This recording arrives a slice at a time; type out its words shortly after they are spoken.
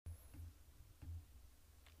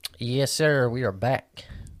Yes, sir. We are back.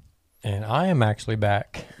 And I am actually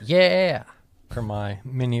back Yeah. from my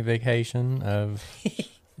mini vacation of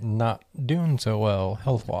not doing so well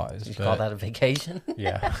health-wise. You call that a vacation?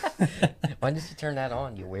 Yeah. Why did you turn that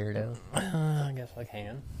on, you weirdo? I guess I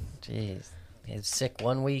can. Jeez. He's sick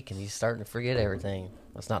 1 week and he's starting to forget everything.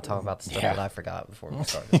 Let's not talk about the stuff that I forgot before we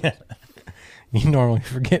started. Yeah. You normally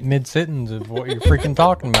forget mid-sentence of what you're freaking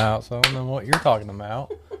talking about, so I don't know what you're talking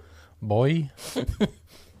about, boy.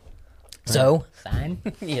 So, Sign?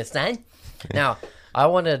 yes, sign. Now, I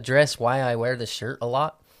want to address why I wear this shirt a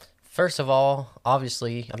lot. First of all,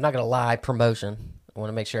 obviously, I'm not going to lie, promotion. I want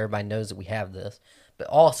to make sure everybody knows that we have this. But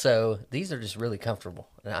also, these are just really comfortable.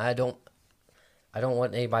 And I don't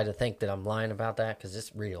want anybody to think that I'm lying about that because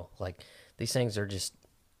it's real. Like, these things are just,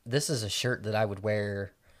 this is a shirt that I would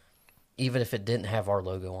wear even if it didn't have our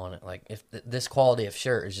logo on it. Like, if this quality of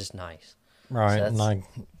shirt is just nice. Right, So and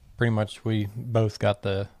pretty much we both got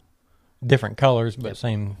the different colors, but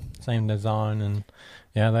same design, and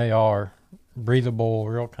yeah, they are breathable,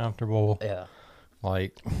 real comfortable. Yeah.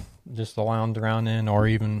 Like just to lounge around in, or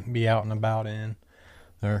even be out and about in.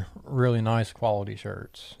 They're really nice quality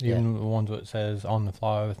shirts. Even the ones that says "On the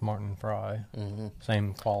Fly with Martin Fry,"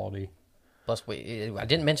 same quality. Plus, I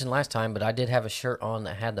didn't mention last time, but I did have a shirt on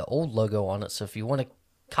that had the old logo on it. So if you want to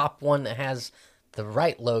cop one that has the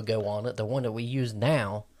right logo on it, the one that we use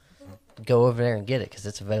now, go over there and get it because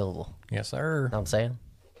it's available. Yes, sir. Know what I'm saying?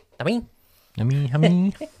 I mean.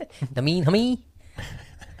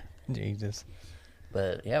 Jesus.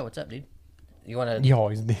 But yeah, what's up, dude? You want to? You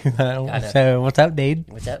always do that. So, what's up, dude?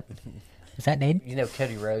 What's up? What's that, dude? You know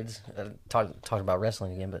Cody Rhodes talking about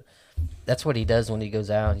wrestling again, but that's what he does when he goes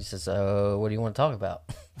out. He says, "Oh, what do you want to talk about?"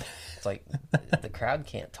 It's like the crowd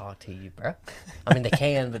can't talk to you, bro. I mean, they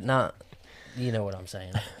can, but not. You know what I'm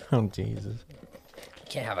saying? Oh, Jesus.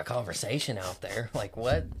 Can't have a conversation out there. Like,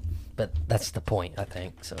 what? But that's the point, I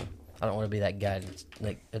think. So I don't want to be that guy that's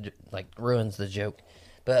like ruins the joke.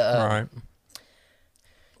 But right.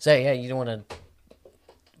 So yeah, you don't want to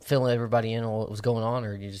fill everybody in on what was going on,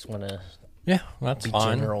 or you just want to that's be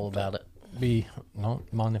fine. general about it.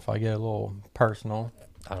 Don't mind if I get a little personal.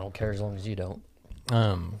 I don't care as long as you don't.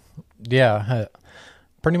 Yeah,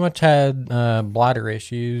 pretty much had bladder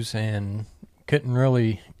issues and couldn't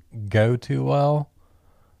really go too well.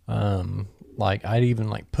 Like I'd even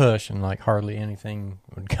like push and like hardly anything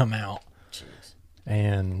would come out. Jeez.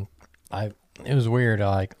 And it was weird.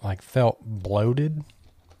 I like felt bloated,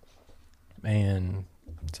 and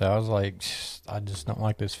so I was like, I just don't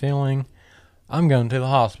like this feeling. I'm going to the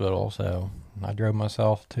hospital, so I drove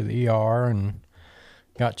myself to the ER and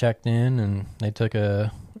got checked in, and they took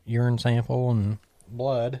a urine sample and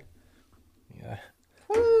blood. Yeah.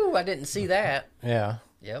 Woo! I didn't see that. Yeah.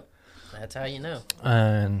 Yep. That's how you know.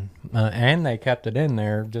 And they kept it in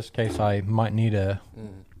there just in case I might need a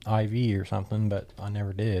IV or something, but I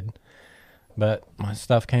never did. But my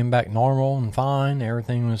stuff came back normal and fine.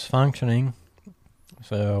 Everything was functioning.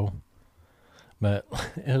 So, but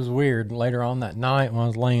it was weird. Later on that night when I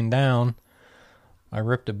was laying down, I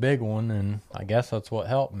ripped a big one, and I guess that's what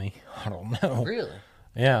helped me. I don't know. Really?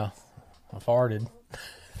 Yeah. I farted.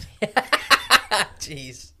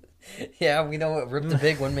 Jeez. Yeah, we know what rip the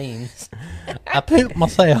big one means. I pooped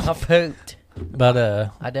myself. I pooped. But,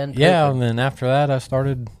 I done pooped. yeah, and then after that, I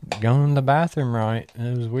started going to the bathroom right.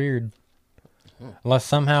 It was weird. Unless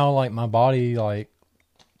somehow, like, my body, like,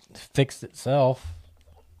 fixed itself,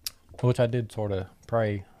 which I did sort of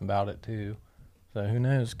pray about it, too. So, who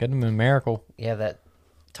knows? Could have been a miracle. Yeah, that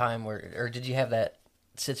time or did you have that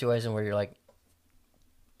situation where you're, like,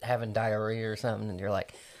 having diarrhea or something, and you're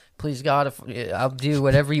like, please, God, if I'll do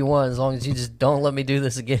whatever you want as long as you just don't let me do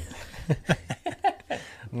this again.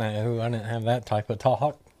 No, I didn't have that type of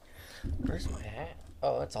talk. Where's my hat?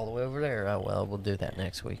 Oh, it's all the way over there. Oh, well, we'll do that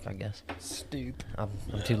next week, I guess. Stoop. I'm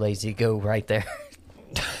too lazy to go right there.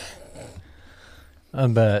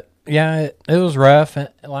 But, yeah, it was rough.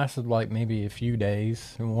 It lasted, like, maybe a few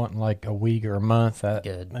days. It wasn't, like, a week or a month that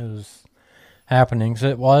Good. it was happening. So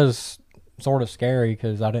it was sort of scary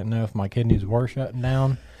because I didn't know if my kidneys were shutting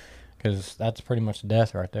down. Because that's pretty much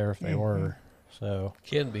death right there if they were. So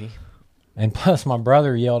Can be. And plus my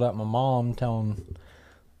brother yelled at my mom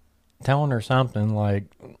telling her something like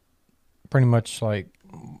pretty much like,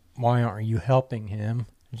 why aren't you helping him?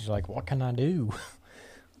 And she's like, what can I do?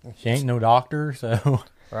 She ain't no doctor, so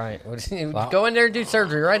Right. Go in there and do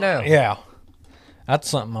surgery right now. yeah. That's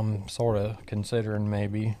something I'm sort of considering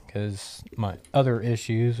maybe because my other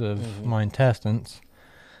issues of my intestines.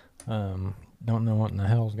 Don't know what in the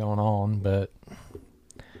hell's going on, but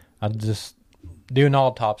I just do an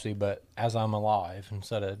autopsy, but as I'm alive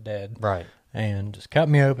instead of dead. Right. And just cut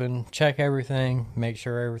me open, check everything, make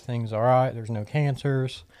sure everything's all right. There's no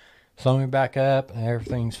cancers. Sew me back up, and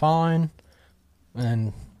everything's fine.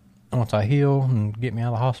 And once I heal and get me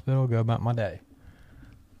out of the hospital, go about my day.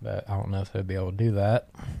 But I don't know if they'd be able to do that.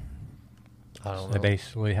 I don't know. They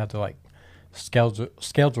basically have to like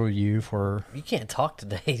schedule you for. You can't talk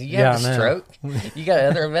today. You have a stroke. You got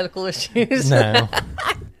other medical issues. No.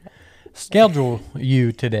 Schedule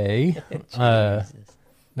you today.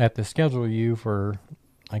 They have to schedule you for,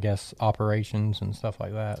 I guess, operations and stuff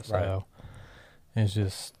like that. So it's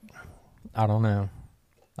just, I don't know.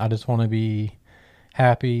 I just want to be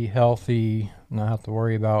happy, healthy, not have to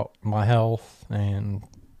worry about my health, and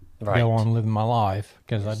go on living my life.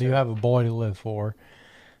 Because I do have a boy to live for.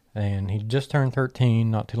 And he just turned 13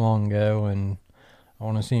 not too long ago. And I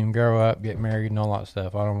want to see him grow up, get married, and all that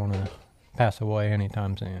stuff. I don't want to pass away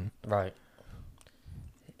anytime soon. Right.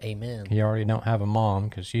 Amen. He already don't have a mom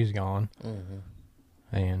because she's gone. Mm-hmm.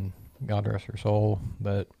 And God rest her soul.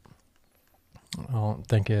 But I don't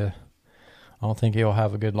think he'll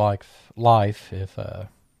have a good life if I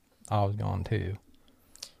was gone too.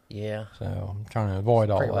 Yeah. So I'm trying to avoid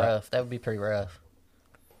all pretty that. Rough. That would be pretty rough.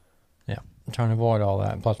 Yeah, I'm trying to avoid all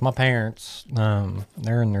that. Plus, my parents,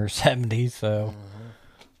 they're in their 70s, so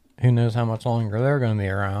who knows how much longer they're going to be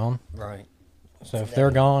around. Right. So if they're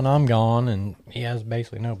gone, I'm gone, and he has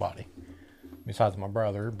basically nobody besides my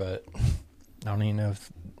brother. But I don't even know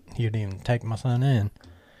if he'd even take my son in.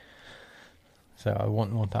 So I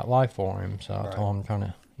wouldn't want that life for him. So I told him I'm trying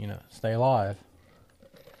to, stay alive.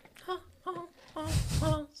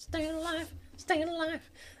 Stay alive. Stay alive.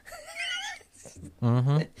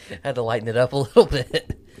 Mm-hmm. Had to lighten it up a little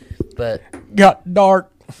bit. But Got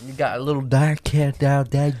dark. you got a little dark cat out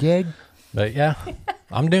there, Jig. But yeah,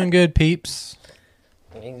 I'm doing good, peeps.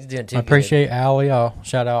 He's doing too I appreciate Allie. I'll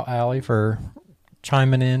shout out Allie for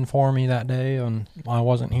chiming in for me that day when I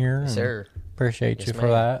wasn't here. Yes, sir. Appreciate you for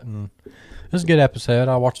that. And it was a good episode.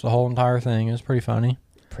 I watched the whole entire thing. It was pretty funny.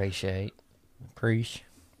 Appreciate. Preach.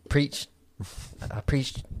 Preach. I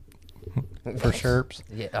preached. For sherps.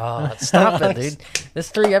 Yeah. Oh, stop it, dude. This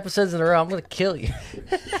 3 episodes in a row, I'm going to kill you.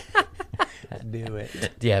 Do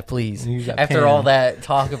it. Yeah, please. Use that After pen. all that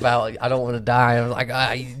talk about I don't want to die, I'm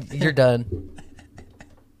like, you're done.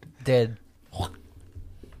 Dead. All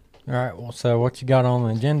right. Well, so what you got on the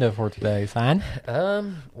agenda for today, son?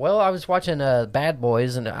 Well, I was watching Bad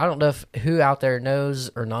Boys, and I don't know who out there knows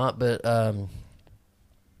or not, but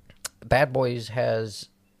Bad Boys has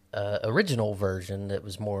original version that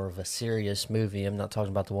was more of a serious movie. I'm not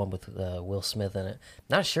talking about the one with Will Smith in it.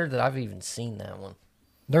 Not sure that I've even seen that one.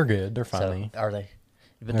 They're good. They're funny. So, are they?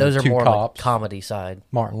 But They're those are two more on the cops. comedy side.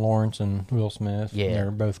 Martin Lawrence and Will Smith. Yeah.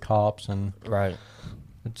 They're both cops, and Right.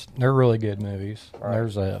 they're really good movies. Right.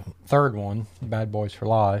 There's a third one, Bad Boys for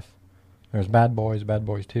Life. There's Bad Boys, Bad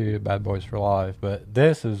Boys 2, Bad Boys for Life. But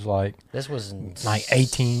this is like This was like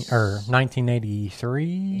 1983.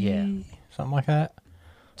 Yeah. Something like that.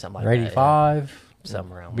 something like Or 85. that. Yeah.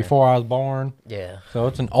 Something around Before I was born. there. Yeah. So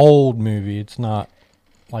it's an old movie. It's not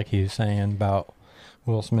like he was saying about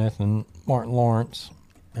Will Smith and Martin Lawrence.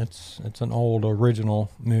 It's an old original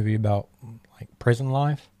movie about like prison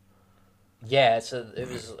life. Yeah, it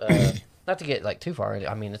was not to get like too far.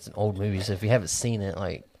 I mean, it's an old movie, so if you haven't seen it,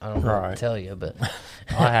 like I don't know what to tell you, but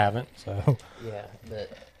I haven't. So yeah, but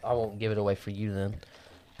I won't give it away for you then.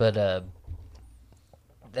 But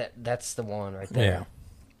that's the one right there.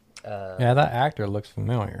 yeah, that actor looks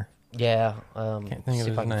familiar. Yeah. Can't think of see if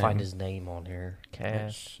his I can name. find his name on here.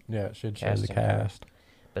 It should show Cast the and cast.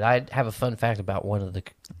 But I have a fun fact about one of the,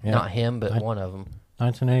 Yeah. not him, but one of them.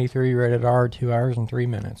 1983, rated R, 2 hours and 3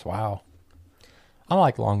 minutes. Wow. I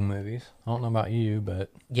like long movies. I don't know about you, but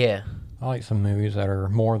Yeah. I like some movies that are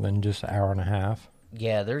more than just an hour and a half.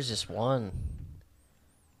 Yeah, there was just one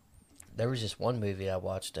movie I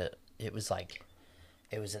watched it was like,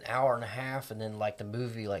 it was an hour and a half, and then like the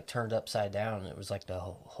movie like turned upside down, and it was like the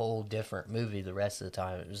whole different movie the rest of the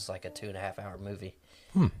time. It was like a 2.5 hour movie.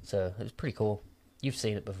 So it was pretty cool. You've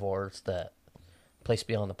seen it before. It's the Place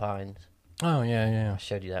Beyond the Pines. Oh, yeah. I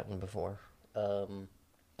showed you that one before. Let's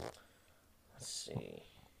see.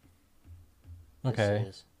 Okay.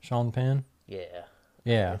 This is- Sean Penn? yeah.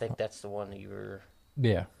 Yeah. I think that's the one that you were...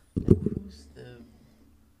 Yeah. Who's the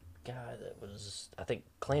guy that was... I think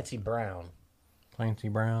Clancy Brown. Clancy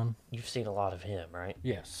Brown? You've seen a lot of him, right?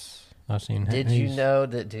 Yes. I've seen him. Did you know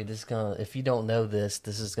that, dude, this is gonna... If you don't know this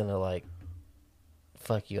is gonna, like,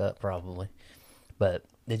 fuck you up, probably. But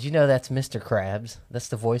did you know that's Mr. Krabs? That's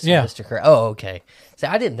the voice of Mr. Krabs. Oh, okay. See,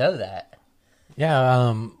 I didn't know that.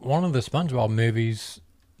 Yeah, one of the SpongeBob movies,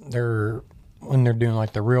 when they're doing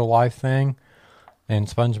like the real life thing, and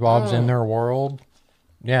SpongeBob's in their world.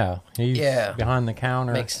 Yeah, he's behind the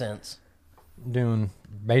counter. Makes sense. Doing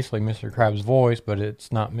basically Mr. Krabs' voice, but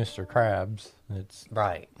it's not Mr. Krabs. It's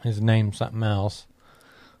right. His name's something else.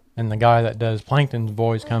 And the guy that does Plankton's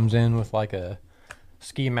voice comes in with like a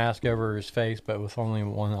ski mask over his face, but with only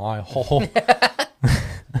one eye hole.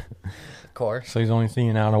 Of course. So he's only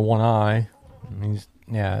seeing out of one eye. And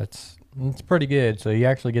it's pretty good. So you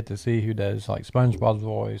actually get to see who does like SpongeBob's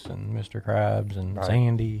voice and Mr. Krabs and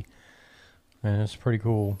Sandy. And it's pretty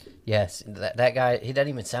cool. Yes, that guy, he doesn't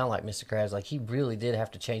even sound like Mr. Krabs. Like, he really did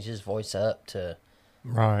have to change his voice up to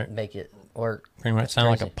make it work. Pretty much sound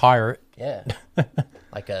like a pirate. Yeah.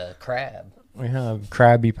 Like a crab. We have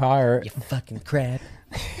Krabby Pirate. You fucking crab.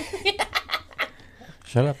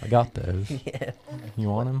 Shut up, I got those. Yeah. You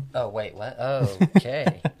want them? Oh, wait, what? Oh,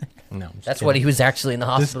 okay. No, that's kidding. What he was actually in the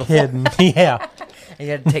hospital just kidding. for. Yeah. He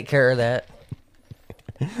had to take care of that.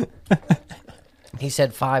 He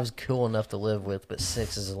said 5's cool enough to live with, but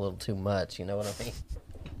 6 is a little too much. You know what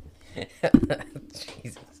I mean?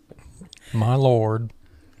 Jesus. My Lord.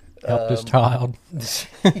 Help this child.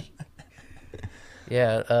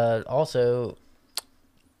 Yeah. Also,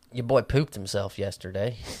 your boy pooped himself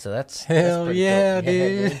yesterday. So that's Hell that's yeah, cool.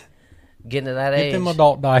 dude. Getting to that age. Get them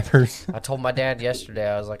adult diapers. I told my dad yesterday,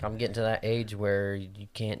 I was like, I'm getting to that age where you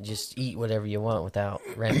can't just eat whatever you want without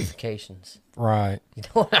ramifications. Right. You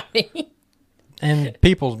know what I mean? And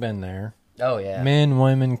people's been there. Oh, yeah. Men,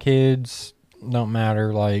 women, kids, don't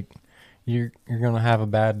matter. Like, you're going to have a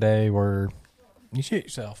bad day where you shit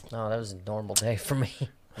yourself. No, that was a normal day for me.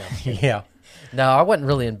 No, yeah. No, I wasn't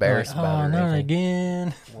really embarrassed about it. Not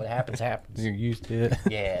again. What happens, happens. You're used to it.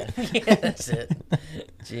 Yeah. Yeah, that's it.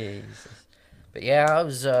 Jesus. But yeah, I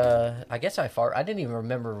was, I guess I farted. I didn't even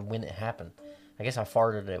remember when it happened. I guess I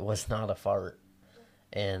farted. It was not a fart.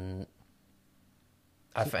 And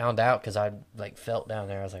I found out because I, like, felt down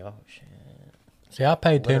there. I was like, oh, shit. See, I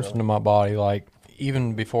pay attention to my body. Like,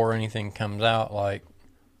 even before anything comes out, like,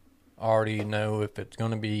 I already know if it's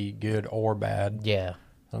going to be good or bad. Yeah.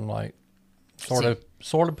 I'm like, sort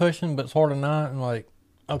of pushing, but sort of not. And like,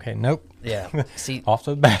 okay, nope. Yeah. See, off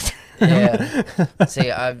to the bathroom. Yeah.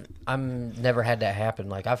 See, I'm never had that happen.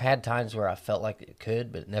 Like, I've had times where I felt like it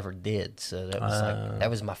could, but it never did. So that was that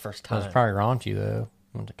was my first time. That was probably raunchy though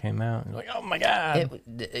when it came out. You're like, oh my god.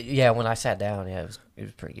 Yeah, when I sat down, yeah, it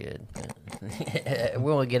was pretty good.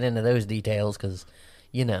 We won't get into those details because,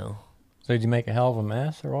 you know. So did you make a hell of a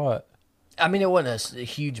mess or what? I mean, it wasn't a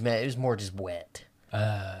huge mess. It was more just wet.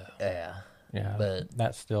 Yeah. Yeah, but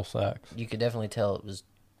that still sucks. You could definitely tell it was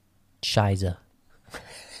Shiza.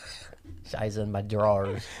 Shiza in my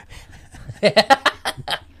drawers.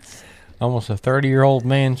 Almost a 30-year-old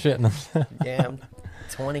man shitting himself. Yeah, I'm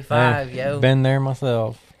 25, yo. Been there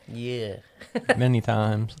myself. Yeah. Many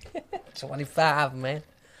times. 25, man.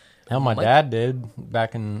 Hell, my dad did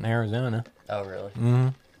back in Arizona. Oh, really? Mm-hmm.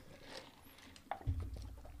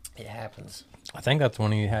 It happens. I think that's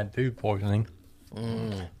when he had food poisoning.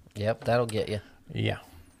 Yep, that'll get you. Yeah.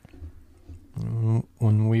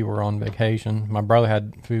 When we were on vacation, my brother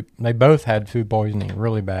had food. They both had food poisoning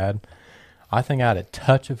really bad. I think I had a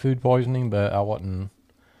touch of food poisoning, but I wasn't.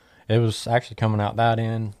 It was actually coming out that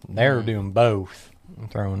end. They were doing both,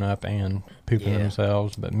 throwing up and pooping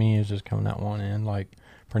themselves. But me is just coming out one end, like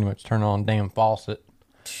pretty much turning on a damn faucet.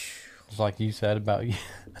 Just like you said about you.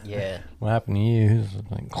 Yeah. What happened to you? It was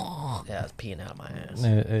like, yeah, I was peeing out of my ass.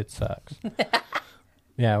 It sucks.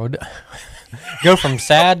 Yeah, it would go from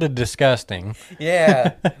sad to disgusting.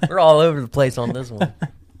 Yeah, we're all over the place on this one.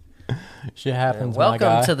 Shit happens.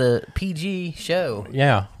 Welcome to the PG show.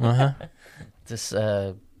 Yeah. This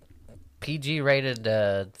PG rated,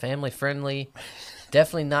 family friendly,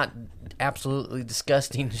 definitely not absolutely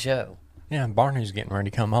disgusting show. Yeah, Barney's getting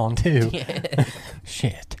ready to come on too. Yeah.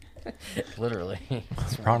 Shit. Literally.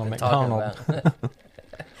 Ronald McDonald.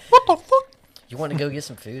 What the fuck? You want to go get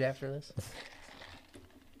some food after this?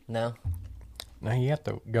 No. No, you have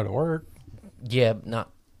to go to work. Yeah,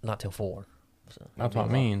 not till 4. So that's what I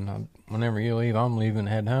mean. Whenever you leave, I'm leaving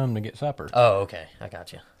to head home to get supper. Oh, okay. I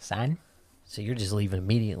got you. Son? So you're just leaving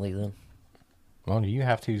immediately then? Well, do you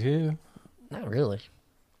have to too? Not really.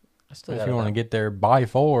 I still if you want to get there by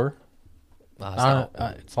 4.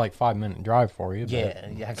 It's it's like 5-minute drive for you. Yeah,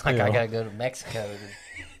 like I gotta go to Mexico.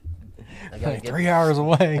 I gotta get 3 hours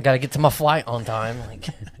away. I gotta get to my flight on time. Like,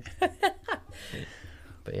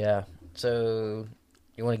 but yeah. So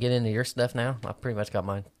you want to get into your stuff now? I pretty much got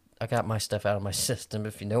mine. I got my stuff out of my system,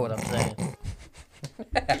 if you know what I'm saying.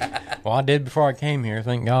 Well, I did before I came here.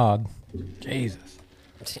 Thank God. Jesus.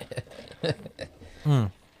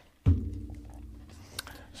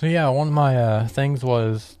 So So yeah, one of my things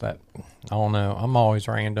was that, I don't know, I'm always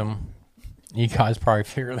random. You guys probably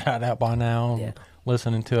figured that out by now. Yeah.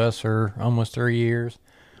 Listening to us for almost 3 years,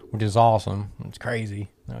 which is awesome. It's crazy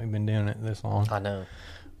that we've been doing it this long. I know.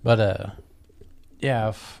 But yeah,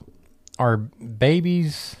 if our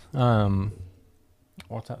babies,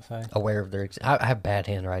 what's that say? Aware of their. I have bad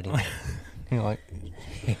handwriting. You know, like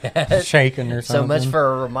shaking or something. So much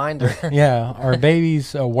for a reminder. Yeah, our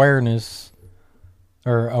babies' awareness,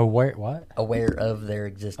 or aware what? Aware of their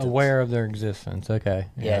existence. Aware of their existence. Okay.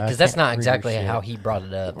 Yeah, I because that's can't not read exactly your shit. how he brought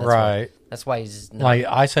it up. That's Right. That's why he's not, Like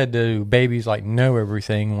I said, do babies like know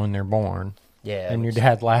everything when they're born? yeah. And your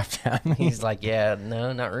dad laughed at me. He's like, yeah,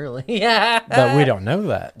 no, not really. Yeah. But we don't know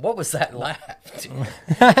that. What was that laugh?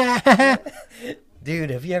 Dude,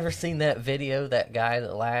 have you ever seen that video? That guy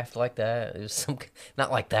that laughed like that? It was not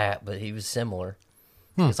like that, but he was similar.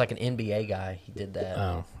 It's like an NBA guy. He did that.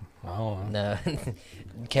 Oh, I don't know. No,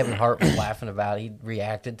 Kevin Hart was laughing about it. He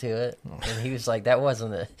reacted to it, and he was like, "That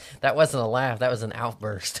wasn't a laugh. That was an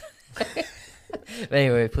outburst." But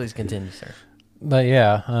anyway, please continue, sir. But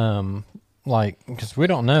yeah, like, because we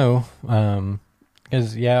don't know,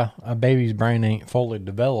 because yeah, a baby's brain ain't fully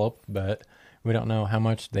developed, but we don't know how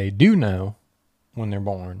much they do know when they're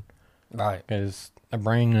born. Right. Because a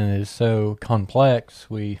brain is so complex,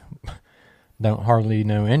 we don't hardly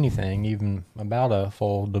know anything, even about a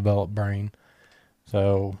full developed brain.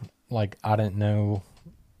 So, like, I didn't know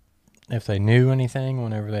if they knew anything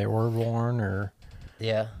whenever they were born, or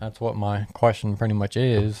Yeah. that's what my question pretty much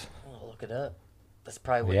is. I'll look it up. That's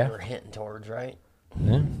probably what Yeah. you were hinting towards, right?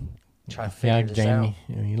 Yeah, Try to figure this Jamie,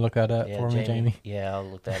 out. you look that up Yeah, for me, Jamie. Yeah, I'll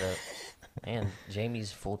look that up. Man,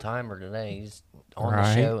 Jamie's full timer today. He's on the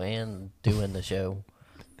Right. show and doing the show.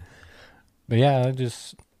 But yeah, it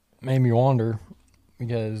just made me wonder,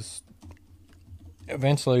 because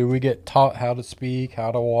eventually we get taught how to speak,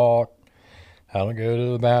 how to walk, how to go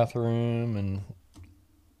to the bathroom, and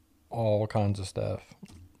all kinds of stuff.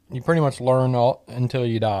 You pretty much learn all until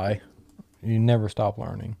you die. You never stop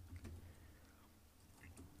learning.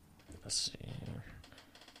 Let's see.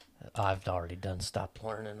 I've already done stopped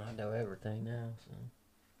learning. I know everything now. So.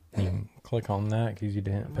 You can click on that because you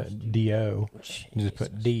didn't put D-O. You just Jesus.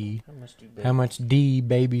 put D. How much do babies? How much D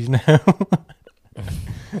babies know?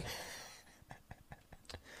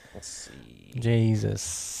 Let's see.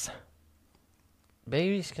 Jesus.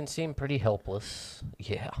 Babies can seem pretty helpless.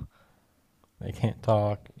 Yeah. They can't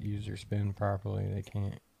talk, use their spoon properly. They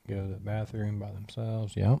can't go to the bathroom by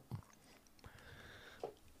themselves. Yep.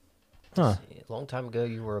 Huh. See, a long time ago,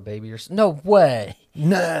 you were a baby. No way.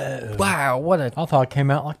 No. Wow. What a. I thought it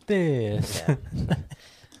came out like this. Yeah.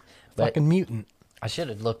 But Fucking mutant. I should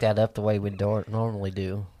have looked that up the way we normally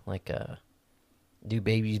do. Like, do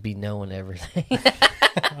babies be knowing everything?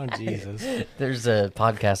 Oh, Jesus. There's a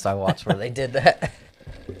podcast I watched where they did that.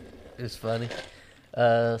 It was funny.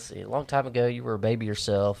 Let's see. A long time ago, you were a baby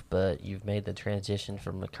yourself, but you've made the transition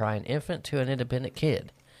from a crying infant to an independent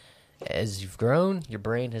kid. As you've grown, your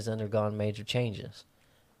brain has undergone major changes.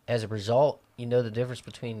 As a result, you know the difference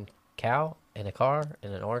between cow and a car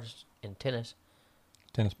and an orange and tennis.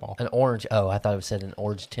 Tennis ball. An orange. Oh, I thought it said an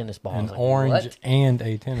orange tennis ball. I An was like, orange what? and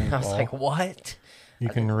a tennis ball. I was like, what? You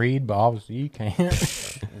can read, but obviously you can't.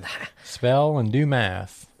 Spell and do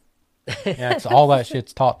math. That's all that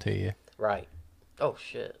shit's taught to you. Right. Oh,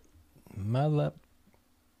 shit. Mother.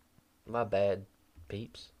 My bad,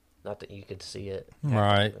 peeps. Not that you could see it.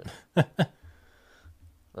 Right.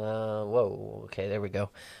 Whoa. Okay, there we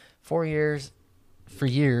go. For years,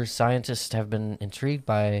 scientists have been intrigued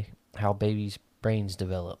by how babies' brains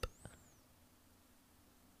develop.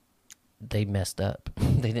 They messed up.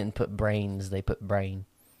 They didn't put brains. They put brain.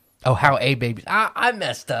 Oh, how a baby... I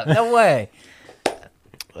messed up. No way.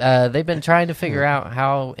 They've been trying to figure out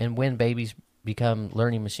how and when babies become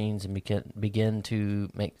learning machines and begin to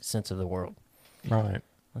make sense of the world. Right.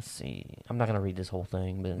 Let's see. I'm not going to read this whole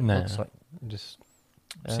thing, but it No. looks like... Just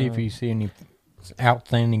see if you see any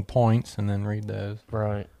outstanding points and then read those.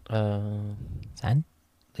 Right. Son?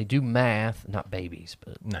 They do math, not babies,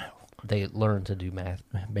 but No. they learn to do math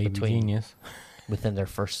Baby genius. within their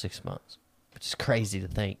first 6 months, which is crazy to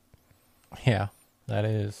think. Yeah. That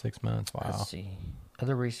is 6 months. Wow. Let's see.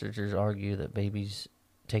 Other researchers argue that babies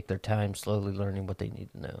take their time slowly learning what they need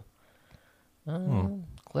to know.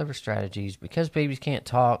 Clever strategies. Because babies can't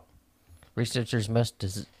talk, researchers must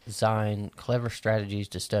design clever strategies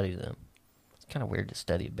to study them. It's kind of weird to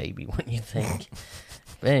study a baby, wouldn't you think?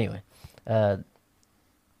 But anyway,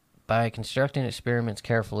 by constructing experiments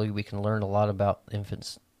carefully, we can learn a lot about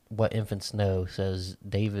infants, what infants know, says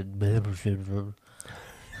David.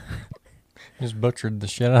 Just butchered the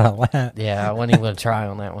shit out of that. Yeah, I wasn't even going to try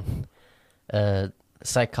on that one.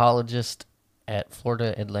 Psychologist at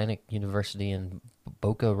Florida Atlantic University in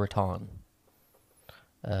Boca Raton.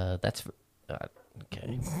 That's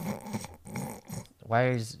okay.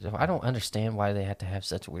 I don't understand why they have to have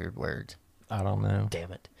such weird words. I don't know.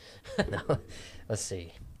 Damn it. No, let's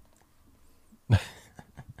see.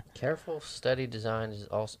 Careful study design is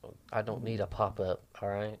also. I don't need a pop up. All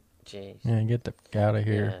right, jeez. Yeah, get the fuck out of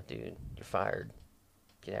here. Yeah, dude, you're fired.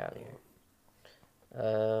 Get out of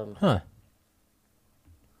here. Huh.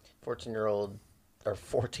 14-year-old or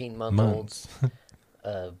 14-month-olds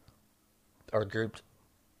are grouped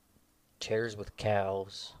chairs with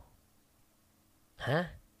cows. Huh?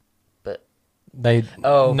 But They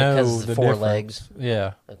know because the the four difference. legs.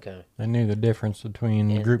 Yeah, Okay. they knew the difference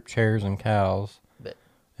between And- group chairs and cows, But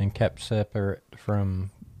and kept separate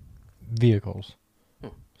from vehicles. Hmm.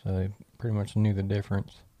 So they pretty much knew the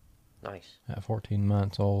difference nice. at 14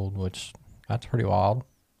 months old, which that's pretty wild.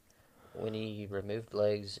 When he removed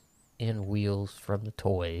legs and wheels from the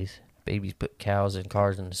toys, babies put cows and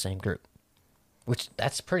cars in the same group. Which,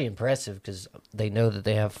 that's pretty impressive because they know that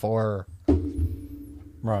they have 4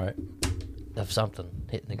 Right. of something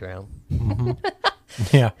hitting the ground. Mm-hmm.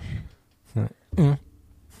 Yeah.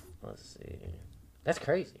 Let's see. That's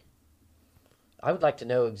crazy. I would like to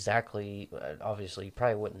know exactly. Obviously, you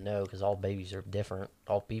probably wouldn't know because all babies are different.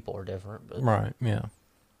 All people are different. But Right, yeah.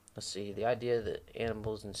 let's see. The idea that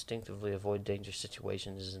animals instinctively avoid dangerous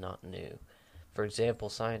situations is not new. For example,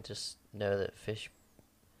 scientists know that fish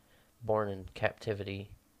born in captivity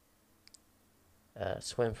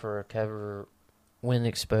swim for cover when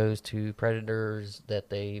exposed to predators that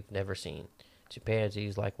they've never seen.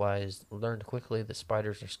 Chimpanzees likewise learned quickly that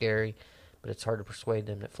spiders are scary, but it's hard to persuade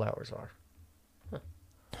them that flowers are.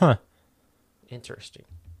 Huh. Interesting.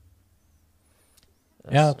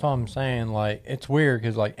 Yeah, that's what I'm saying. Like, it's weird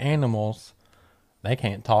because, like, animals, they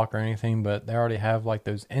can't talk or anything, but they already have, like,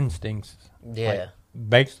 those instincts. Yeah. Like,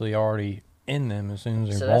 basically already in them as soon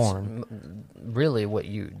as they're So born. that's really what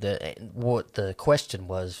the question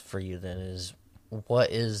was for you then is, what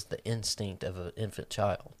is the instinct of an infant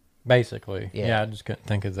child? Basically. Yeah. Yeah, I just couldn't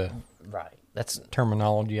think of the Right. That's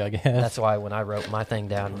terminology, I guess. That's why when I wrote my thing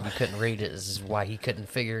down and you couldn't read it, is why he couldn't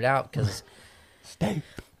figure it out because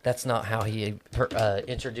that's not how he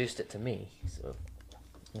introduced it to me. So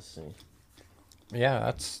let's see. Yeah,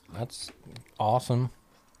 that's awesome.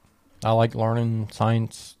 I like learning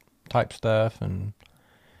science type stuff and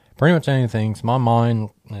pretty much anything. So my mind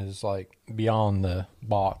is like beyond the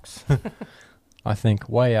box. I think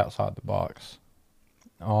way outside the box.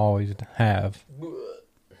 I always have.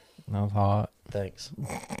 That was hot. Thanks.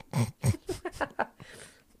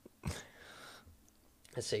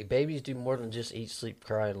 Let's see. Babies do more than just eat, sleep,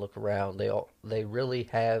 cry, and look around. They really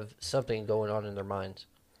have something going on in their minds.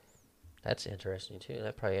 That's interesting too.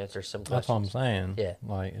 That probably answers some questions. That's what I'm saying. Yeah.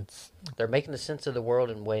 Like They're making a sense of the world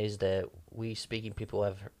in ways that we speaking people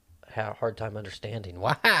have a hard time understanding.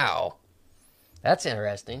 Wow. That's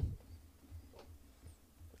interesting.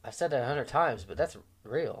 I've said that 100 times, but that's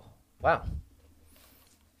real. Wow.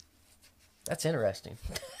 That's interesting.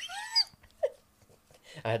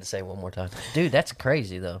 I had to say it one more time. Dude, that's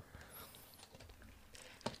crazy, though.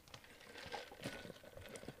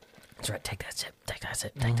 That's right. Take that sip. Take that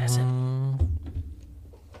sip. Take that sip.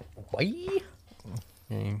 Why? you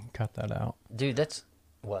can cut that out. Dude, that's...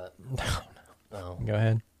 What? Oh. Go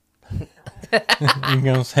ahead. You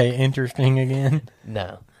gonna say interesting again?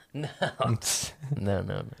 No. No. No.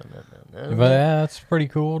 But yeah, it's pretty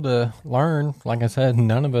cool to learn. Like I said,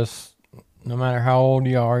 none of us, no matter how old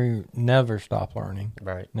you are, you never stop learning.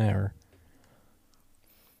 Right. Never.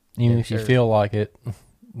 Even if you feel like it,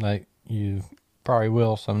 like you probably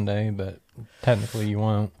will someday, but technically you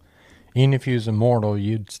won't. Even if you was immortal,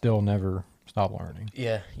 you'd still never stop learning.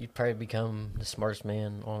 Yeah, you'd probably become the smartest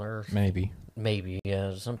man on earth. Maybe. Maybe,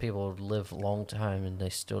 yeah. Some people live a long time and they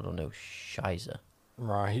still don't know shiza.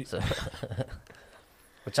 Right. So,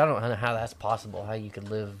 which I don't know how that's possible. How you can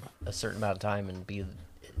live a certain amount of time and be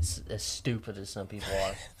as stupid as some people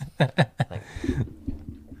are. Like,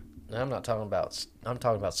 I'm not talking about. I'm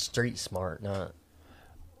talking about street smart, not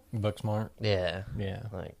Book smart. yeah. Yeah.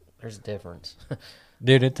 Like, there's a difference.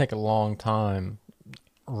 Dude, it'd take a long time,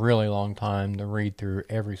 really long time, to read through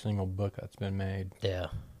every single book that's been made Yeah.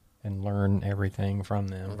 and learn everything from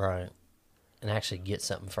them. Right. And actually get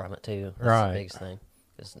something from it too. That's Right. the biggest thing.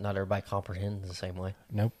 Because not everybody comprehends the same way.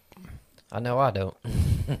 Nope. I know I don't.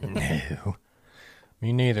 No.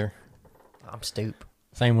 Me neither. I'm stoop.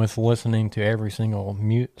 Same with listening to every single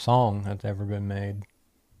song that's ever been made.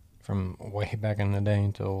 from way back in the day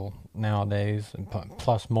until nowadays, and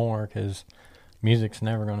plus more, because music's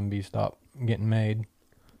never going to be stopped getting made.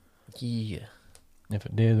 Yeah. If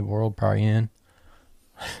it did, the world probably end.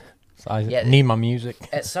 So I need my music.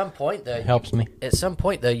 At some point, though, it helps me. At some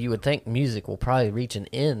point, though, you would think music will probably reach an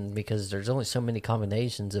end because there's only so many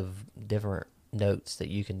combinations of different notes that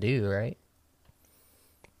you can do, right?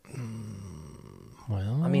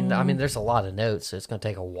 Well, I mean, there's a lot of notes, so it's going to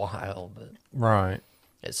take a while. But right.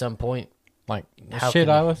 At some point, like the shit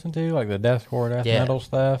I listen to, like the deathcore, death metal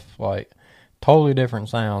stuff, like totally different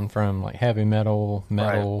sound from like heavy metal,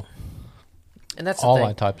 right. And that's all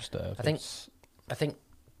that type of stuff. I think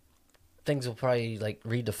things will probably like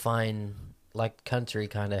redefine, like country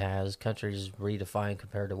kind of has. Country's redefined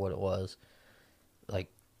compared to what it was.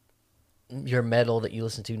 Like your metal that you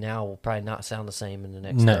listen to now will probably not sound the same in the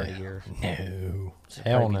next 30 years. No,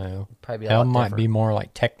 hell no. Probably hell might different. Be more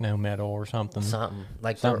like techno metal or something.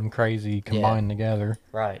 Something crazy combined together.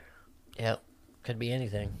 Right. Yep. Could be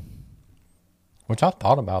anything. Which I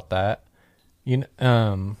thought about that. You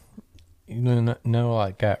know,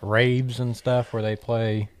 like at raves and stuff where they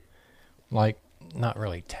play, like, not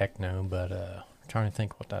really techno, but I'm trying to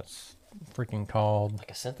think what that's freaking called.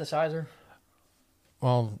 Like a synthesizer?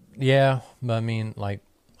 Well, yeah, but I mean, like,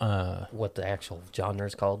 what the actual genre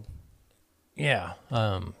is called? Yeah,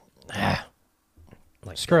 like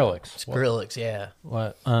Skrillex. Skrillex, yeah.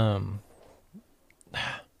 What?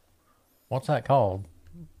 What's that called?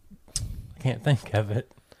 I can't think of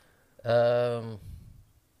it. Yeah,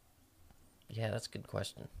 that's a good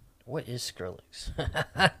question. What is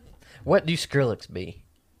Skrillex? What do Skrillex be?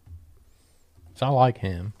 So I like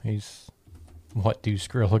him. He's... What do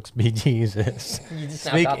Skrillex be? Jesus.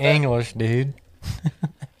 Speak English, dude. I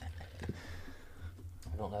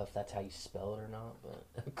don't know if that's how you spell it or not, but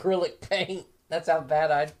acrylic paint. That's how bad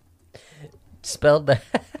I spelled that.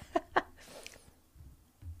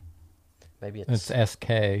 Maybe it's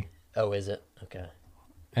SK. Oh, is it? Okay.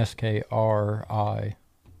 SKRI.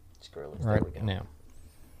 Skrillex. Right there we go. now.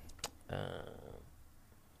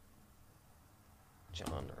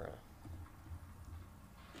 Genre.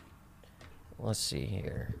 Let's see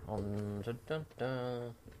here.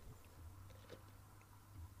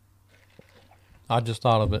 I just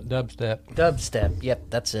thought of it. Dubstep. Dubstep. Yep,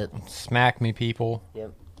 that's it. Smack me, people.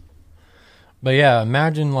 Yep. But yeah,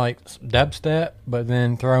 imagine like dubstep, but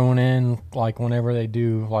then throwing in like whenever they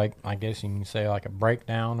do like, I guess you can say like a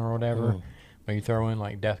breakdown or whatever, but you throw in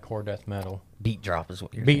like deathcore, death metal. Beat drop is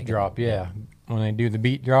what you're Beat drop, yeah. When they do the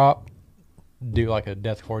beat drop, do like a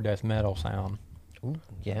deathcore, death metal sound. Ooh,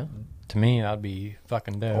 yeah. To me, that'd be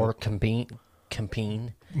fucking dope. Or combine.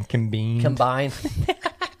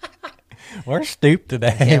 We're stooped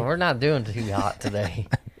today. Yeah, we're not doing too hot today.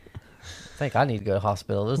 I think I need to go to the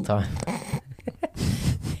hospital this time.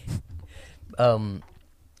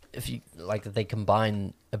 If you like that, they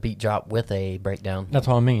combine a beat drop with a breakdown. That's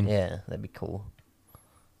what I mean. Yeah, that'd be cool.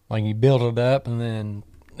 Like you build it up, and then,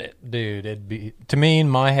 dude, it'd be, to me in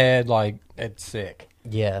my head, like it's sick.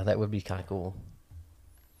 Yeah, that would be kind of cool.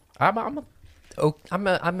 I'm a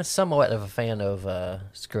somewhat of a fan of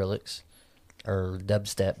Skrillex or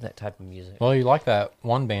dubstep, that type of music. Well, you like that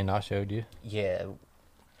one band I showed you? Yeah.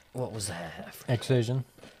 What was that? Excision.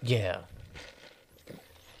 Yeah.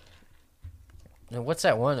 Now, what's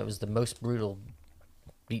that one? It was the most brutal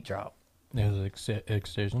beat drop. It was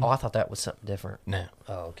Excision. Oh, I thought that was something different. No.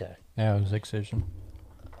 Oh, okay. Yeah, it was Excision.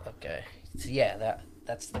 Okay. So yeah,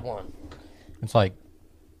 that's the one. It's like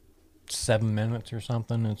 7 minutes or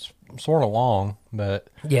something. It's sort of long, but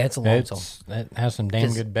yeah, it's a long song. It has some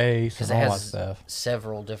damn good bass and all that stuff.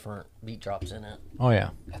 Several different beat drops in it. Oh yeah.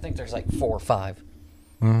 I think there's like 4 or 5.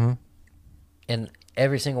 Mm-hmm. And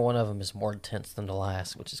every single one of them is more intense than the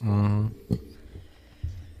last, which is cool. Mm-hmm.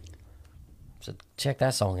 So check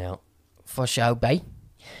that song out. For sure, babe.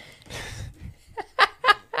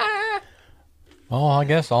 Well, I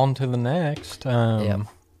guess on to the next. Yep.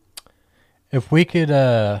 If we could,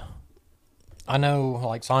 I know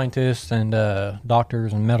like scientists and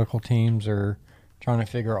doctors and medical teams are trying to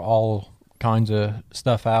figure all kinds of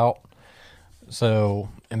stuff out. So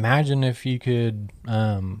imagine if you could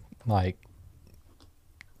like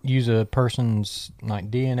use a person's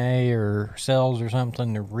like DNA or cells or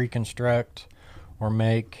something to reconstruct or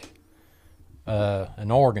make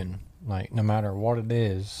an organ, like no matter what it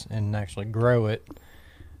is, and actually grow it.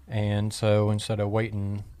 And so instead of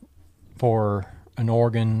waiting for an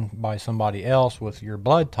organ by somebody else with your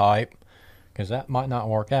blood type, because that might not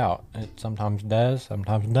work out. It sometimes does,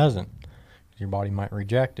 sometimes doesn't. Your body might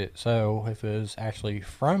reject it. So if it was actually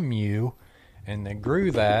from you and they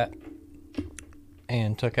grew that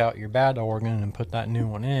and took out your bad organ and put that new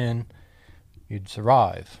one in, you'd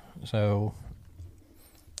survive. So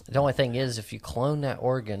The only thing is, if you clone that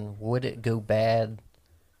organ, would it go bad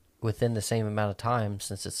within the same amount of time,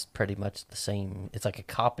 since it's pretty much the same? It's like a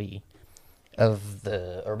copy of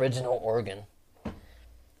the original organ.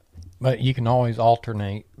 but you can always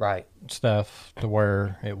alternate Right. stuff to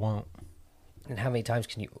where it won't. And how many times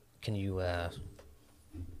can you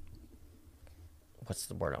what's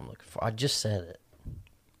the word I'm looking for? I just said it.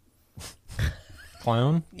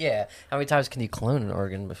 Clone? Yeah. How many times can you clone an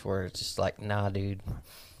organ before it's just like, nah, dude?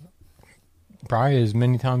 Probably as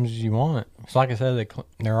many times as you want. It's like I said,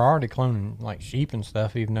 they're already cloning like sheep and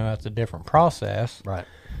stuff, even though that's a different process. Right.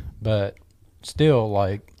 But still,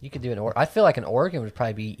 like, You could do an organ. I feel like an organ would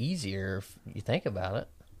probably be easier if you think about it.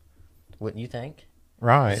 Wouldn't you think?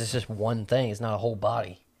 right? 'Cause it's just one thing. It's not a whole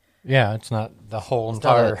body. Yeah, it's not the whole It's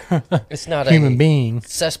not entire It's not human a being,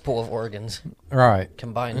 cesspool of organs right?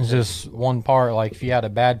 combined. It's just one part. Like if you had a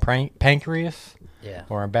bad pancreas, Yeah.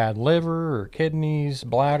 or a bad liver, or kidneys,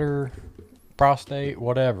 bladder, prostate,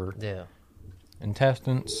 whatever, Yeah.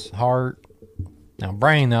 intestines, heart. Now,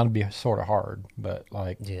 brain, that would be sort of hard, but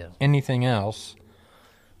like Yeah. anything else,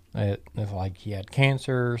 if like you had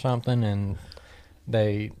cancer or something and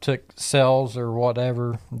they took cells or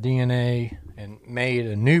whatever, DNA, and made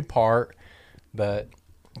a new part, but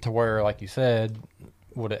to where, like you said,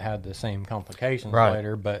 would it have the same complications Right.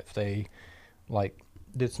 later? But if they like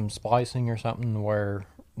did some splicing or something where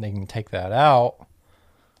they can take that out,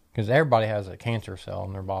 because everybody has a cancer cell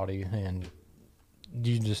in their body, and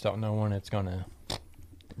you just don't know when it's going to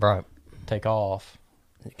Right. take off.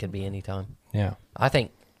 It could be any time. Yeah. I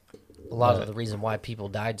think a lot But- of the reason why people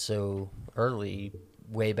died so early,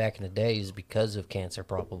 way back in the day, is because of cancer,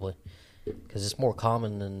 probably. Because it's more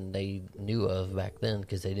common than they knew of back then,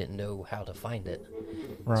 because they didn't know how to find it.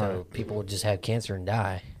 Right. So people would just have cancer and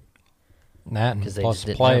die. That and 'Cause they plus just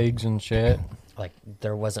didn't plagues and shit. Like,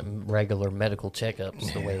 there wasn't regular medical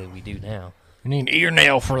checkups the way that we do now. You need an ear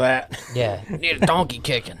nail for that. Yeah, you need a donkey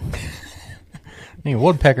kicking. You need a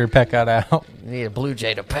woodpecker to peck that out. You need a blue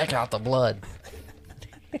jay to peck out the blood.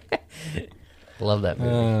 Love that movie.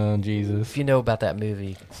 Oh, Jesus. If you know about that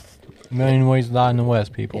movie, A Million Ways to Die in the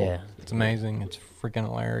West, people. Yeah. It's amazing. It's freaking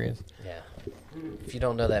hilarious. yeah. If you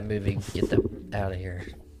don't know that movie, get them out of here.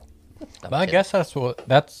 But I guess I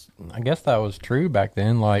guess that was true back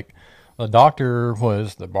then. Like, the doctor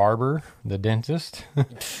was the barber, the dentist,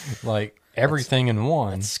 like everything in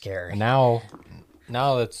one. That's scary. And now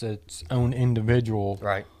it's its own individual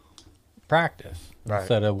Right. practice Right.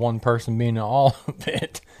 instead of one person being all of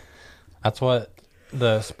it. That's what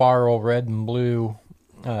the spiral red and blue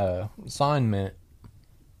sign meant.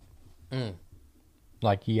 Mm.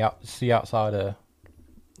 Like you see outside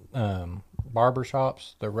of barber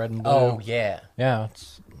shops, the red and blue. Oh, yeah. Yeah,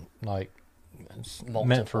 it's like it's meant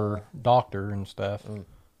Multiple. for doctor and stuff.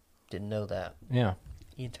 Didn't know that. Yeah.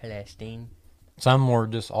 Interesting. Some were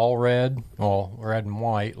just all red. Well, red and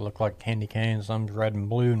white, look like candy canes. Some's red and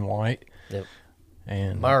blue and white. Yep.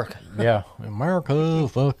 And America. Yeah, America,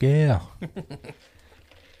 fuck yeah.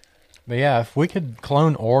 But yeah, if we could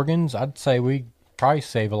clone organs, I'd say we'd probably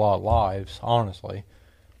save a lot of lives, honestly,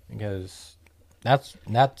 because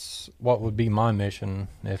that's what would be my mission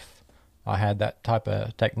if I had that type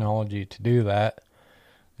of technology to do that,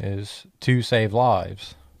 is to save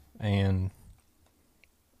lives. And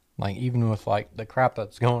like even with like the crap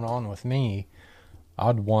that's going on with me,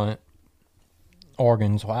 I'd want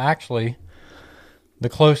organs. Well, actually, the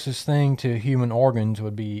closest thing to human organs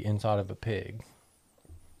would be inside of a pig.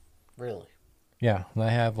 Really? Yeah, they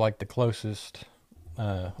have like the closest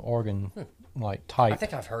organ like type I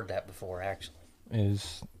think I've heard that before, actually.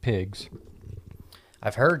 is pigs.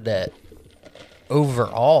 I've heard that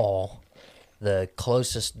overall, the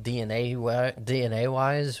closest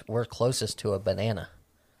DNA-wise, we're closest to a banana.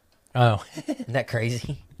 Oh, Isn't that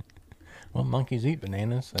crazy? well, monkeys eat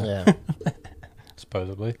bananas, so Yeah.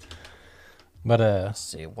 supposedly. But Let's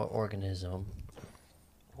see, what organism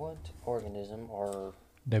are...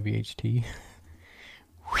 WHT.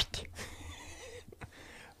 What?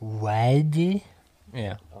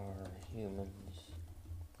 Yeah. are humans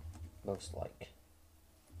most like?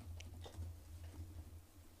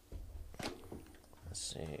 Let's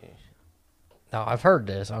see. Now, I've heard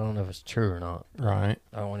this. I don't know if it's true or not. Right.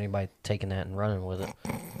 I don't want anybody taking that and running with it.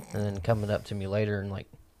 And then coming up to me later and like,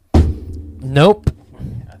 nope.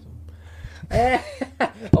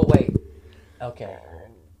 Oh, wait. Okay.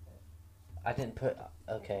 I didn't put...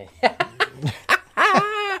 Okay.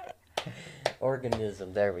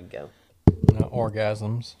 Organism. There we go.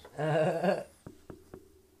 Orgasms.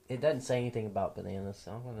 It doesn't say anything about bananas,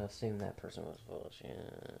 so I'm going to assume that person was full of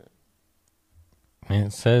shit. And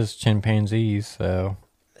it says chimpanzees, so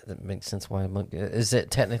That makes sense why is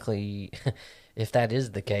it technically if that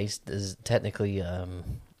is the case, is it technically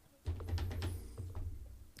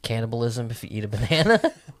cannibalism if you eat a banana?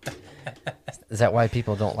 Is that why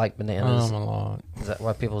people don't like bananas? a lot. Is that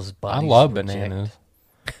why people's I bodies love reject- bananas.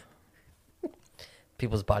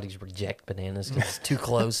 People's bodies reject bananas because it's too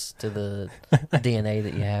close to the DNA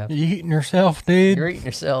that you have. You eating yourself, dude? You're eating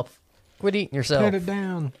yourself. Quit eating yourself. Put it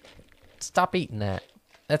down. Stop eating that.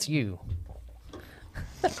 That's you.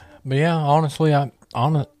 But yeah, honestly, I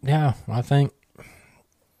think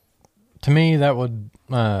to me that would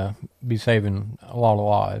be saving a lot of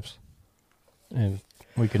lives if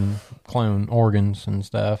we can clone organs and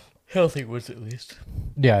stuff. Healthy ones, at least.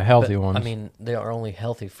 Yeah, healthy But, ones. I mean, they are only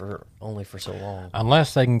healthy for so long.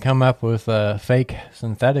 Unless they can come up with fake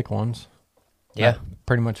synthetic ones. Yeah. That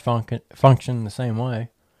pretty much function the same way.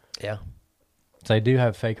 Yeah. They do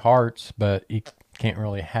have fake hearts, but you can't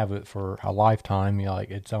really have it for a lifetime.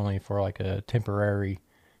 It's only for like a temporary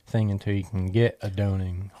thing until you can get a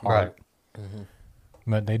donating heart. Right. Mm-hmm.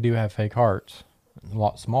 But they do have fake hearts. A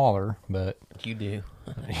lot smaller, but You do.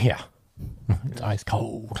 yeah. It's ice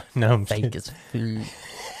cold. No, I'm Fake kidding. as food.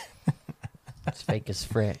 It's fake as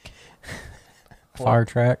frick. Fire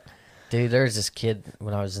track. Dude, there was this kid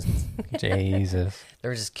when I was in Jesus.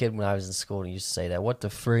 there was this kid when I was in school and he used to say that. What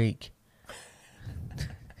the freak?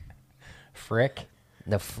 Frick.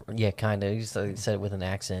 No, yeah, kind of. He said it with an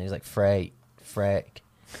accent. He's like, freak.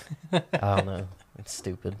 I don't know. It's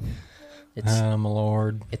stupid. It's My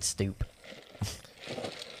lord. it's stupid.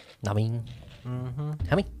 I mean, Mm-hmm.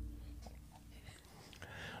 how many?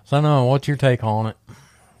 So, no, what's your take on it?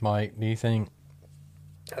 Like, do you think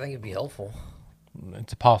I think it'd be helpful.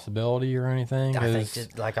 it's a possibility or anything? I think, 'Cause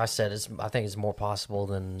just, like I said, I think it's more possible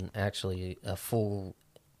than actually a full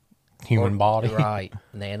human body. right?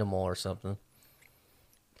 An animal or something.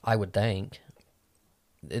 I would think.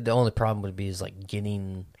 The only problem would be is like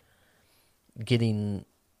getting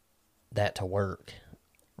that to work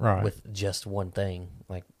Right. with just one thing.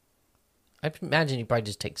 Like, I imagine you probably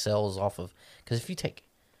just take cells off of, because if you take,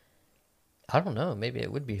 I don't know, maybe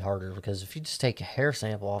it would be harder because if you just take a hair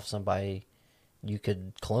sample off somebody, you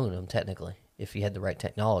could clone them technically if you had the right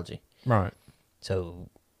technology. Right. So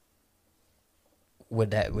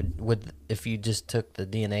would if you just took the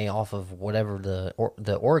DNA off of whatever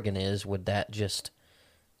the organ is, would that just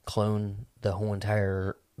clone the whole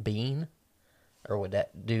entire being, or would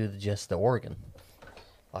that do just the organ?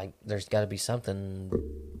 Like, there's got to be something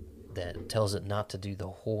that tells it not to do the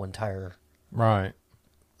whole entire Right.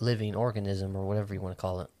 living organism, or whatever you want to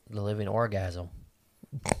call it, the living orgasm.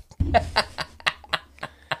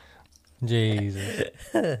 Jesus.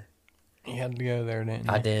 You had to go there, didn't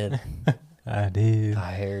you? I did. I did.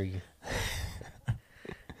 I hear you.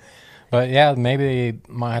 But yeah, maybe they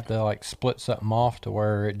might have to like split something off to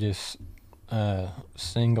where it just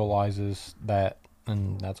singleizes that,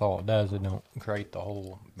 and that's all it does. It don't create the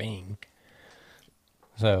whole being.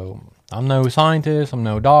 So I'm no scientist, I'm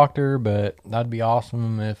no doctor, but that'd be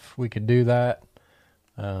awesome if we could do that.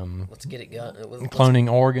 Let's get it going.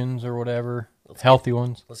 Cloning organs or whatever, healthy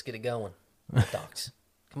ones. Let's get it going, docs.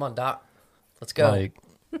 Come on, doc. Let's go. Like,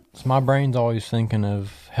 so my brain's always thinking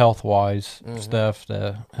of health-wise stuff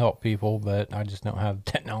to help people, but I just don't have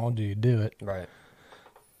the technology to do it. Right.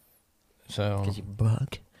 So Because you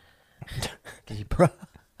broke. Because you broke.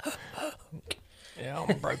 yeah,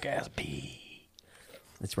 I'm a broke ass pea.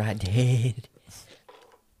 That's right, Dad.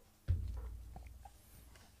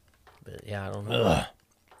 But yeah, I don't know. Ugh.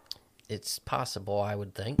 It's possible, I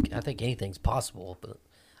would think. I think anything's possible, but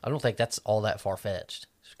I don't think that's all that far-fetched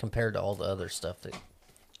compared to all the other stuff that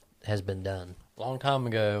has been done. Long time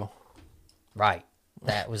ago. Right.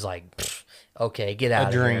 That was like, pfft, okay, get out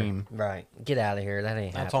of here. A dream. Right. Get out of here. That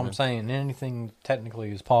ain't That's happening. what I'm saying. Anything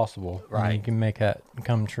technically is possible. And Right. you can make that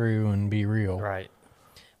come true and be real. Right.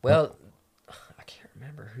 Well, I can't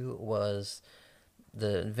remember who it was.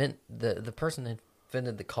 The person that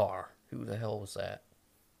invented the car. Who the hell was that?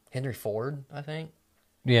 Henry Ford, I think.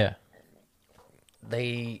 Yeah.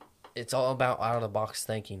 It's all about out of the box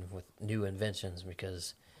thinking with new inventions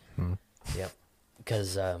because,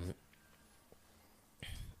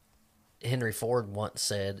 Henry Ford once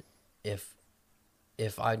said, if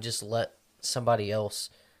I just let somebody else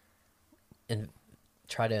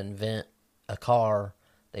try to invent a car,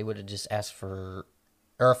 they would have just asked for,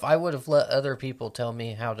 or if I would have let other people tell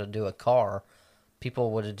me how to do a car,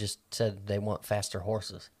 people would have just said they want faster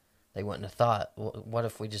horses. They wouldn't have thought, well, what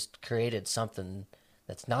if we just created something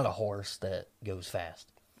that's not a horse that goes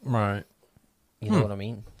fast? Right. You know what I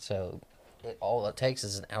mean? So all it takes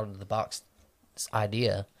is an out of the box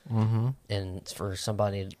idea, and it's for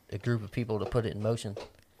somebody, a group of people, to put it in motion.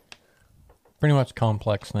 Pretty much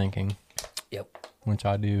complex thinking. Yep. Which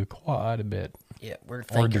I do quite a bit. Yeah, we're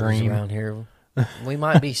thinkers dream. around here. We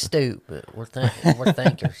might be stupid, but we're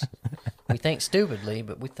thinkers. We think stupidly,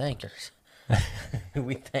 but we thinkers.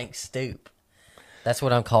 We think stoop. That's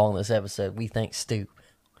what I'm calling this episode. We think stoop.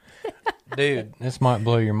 Dude, this might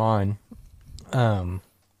blow your mind. You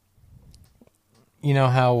know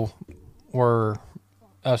how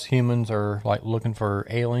us humans are like looking for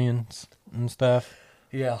aliens and stuff?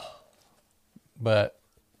 Yeah. But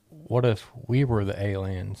what if we were the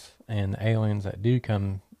aliens, and the aliens that do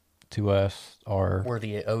come to us are... We're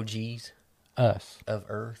the OGs us. of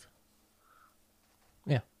Earth.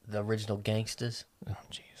 Yeah. The original gangsters Oh,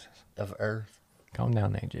 Jesus. of Earth. Calm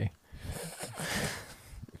down, AJ.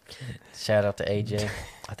 Shout out to AJ.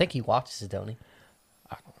 I think he watches it, don't he?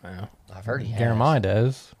 I don't know. I've heard he has. Jeremiah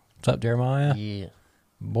does. What's up, Jeremiah? Yeah.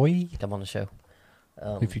 Boy, Come on the show.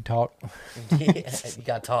 if you talk. Yeah, you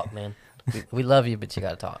gotta talk, man. We love you, but you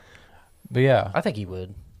gotta talk. But yeah. I think he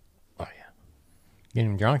would. Oh, yeah. Get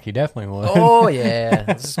him drunk, he definitely would. Oh yeah.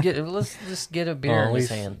 Let's just get a beer Well, in at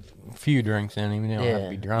his least hand. a few drinks in him. You don't have Yeah. to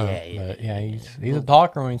be drunk. Yeah. But yeah, he's a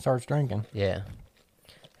talker when he starts drinking. Yeah.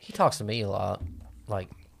 He talks to me a lot. Like,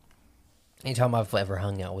 anytime I've ever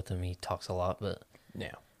hung out with him, he talks a lot. But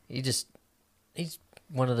Yeah. he's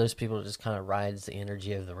one of those people that just kind of rides the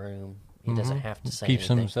energy of the room. He doesn't have to say Keeps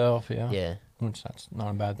anything. himself, yeah. Yeah. Which that's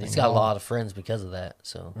not a bad thing. He's got a lot of friends because of that.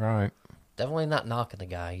 So Right. definitely not knocking the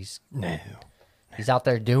guy. No. He's out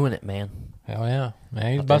there doing it, man. Hell yeah.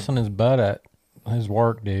 Man, he's busting his butt at his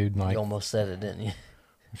work, dude. Like, You almost said it, didn't you?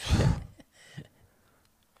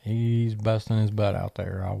 he's busting his butt out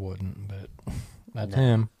there. I wouldn't, but that's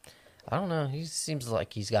him. I don't know. He seems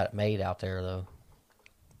like he's got it made out there, though.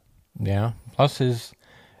 Yeah. Plus his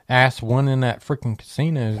ass won in that freaking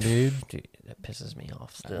casino, dude. Dude, that pisses me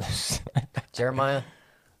off still. Jeremiah,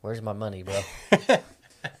 where's my money, bro?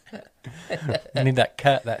 I need that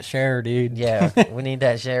cut, that share, dude. Yeah, we need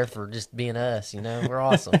that share for just being us, you know? We're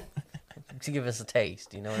awesome. To give us a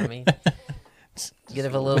taste, you know what I mean?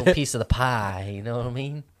 Give a little piece of the pie, you know what I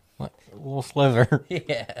mean? Like a little sliver.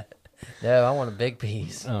 Yeah. No, I want a big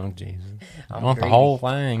piece. Oh, Jesus. I I'm want the greedy. whole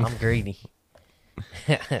thing. I'm greedy.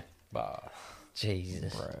 Bah,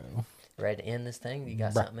 Jesus. bro. Ready to end this thing? You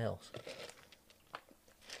got Bruh. something else?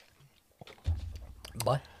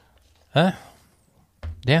 What? Huh?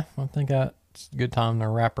 Yeah, I think it's a good time to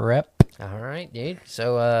wrap her up. All right, dude.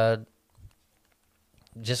 So,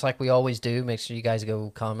 just like we always do, make sure you guys go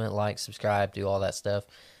comment, like, subscribe, do all that stuff.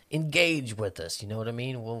 Engage with us, you know what I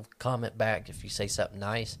mean? We'll comment back if you say something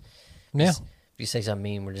nice. Yeah. If you say something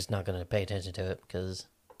mean, we're just not going to pay attention to it because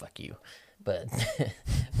fuck you. But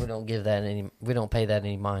we don't give that we don't pay that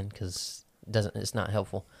any mind because it's not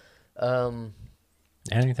helpful.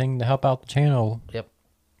 Anything to help out the channel, Yep.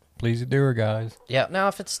 please do it, guys. Yeah. Now,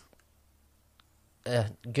 if it's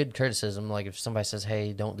good criticism, like if somebody says,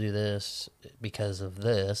 "Hey, don't do this because of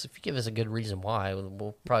this," if you give us a good reason why,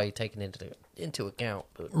 we'll probably take it into account.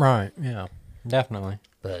 Right, yeah, definitely.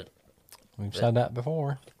 But We've said that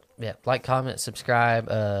before. yeah, like, comment, subscribe.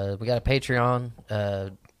 We got a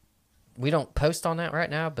Patreon. We don't post on that right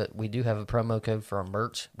now, but we do have a promo code for our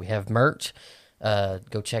merch. We have merch.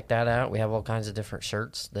 Go check that out. We have all kinds of different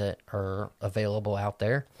shirts that are available out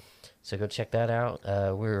there. So go check that out.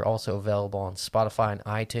 We're also available on Spotify and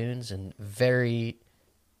iTunes and very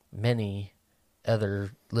many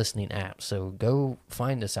other listening apps. So go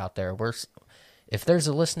find us out there. If there's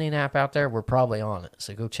a listening app out there, we're probably on it.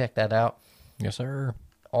 So go check that out. Yes, sir.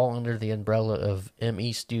 All under the umbrella of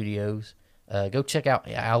ME Studios. Go check out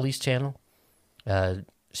Allie's channel.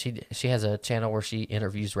 She has a channel where she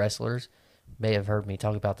interviews wrestlers. May have heard me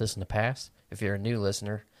talk about this in the past. If you're a new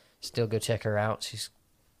listener, still go check her out. She's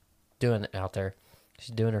doing it out there.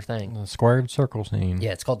 She's doing her thing. The squared circle scene.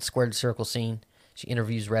 Yeah, it's called the Squared Circle Scene. She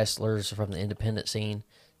interviews wrestlers from the independent scene.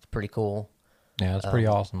 It's pretty cool. Yeah, it's pretty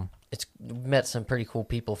awesome. It's met some pretty cool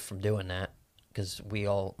people from doing that because we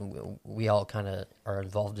all kind of are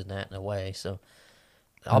involved in that in a way. So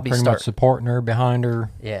I'll be pretty much supporting her, behind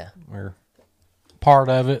her. Yeah. We're part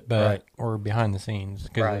of it, but Right. we're behind the scenes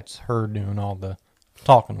because Right. it's her doing all the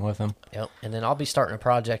talking with him. Yep. And then I'll be starting a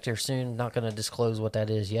project here soon. Not going to disclose what that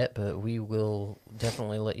is yet, but we will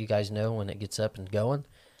definitely let you guys know when it gets up and going.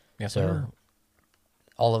 Yes, So sir.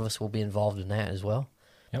 all of us will be involved in that as well.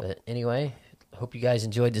 Yep. But anyway, hope you guys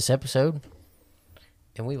enjoyed this episode.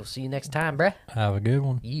 And we will see you next time, bruh. Have a good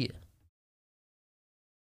one. Yeah.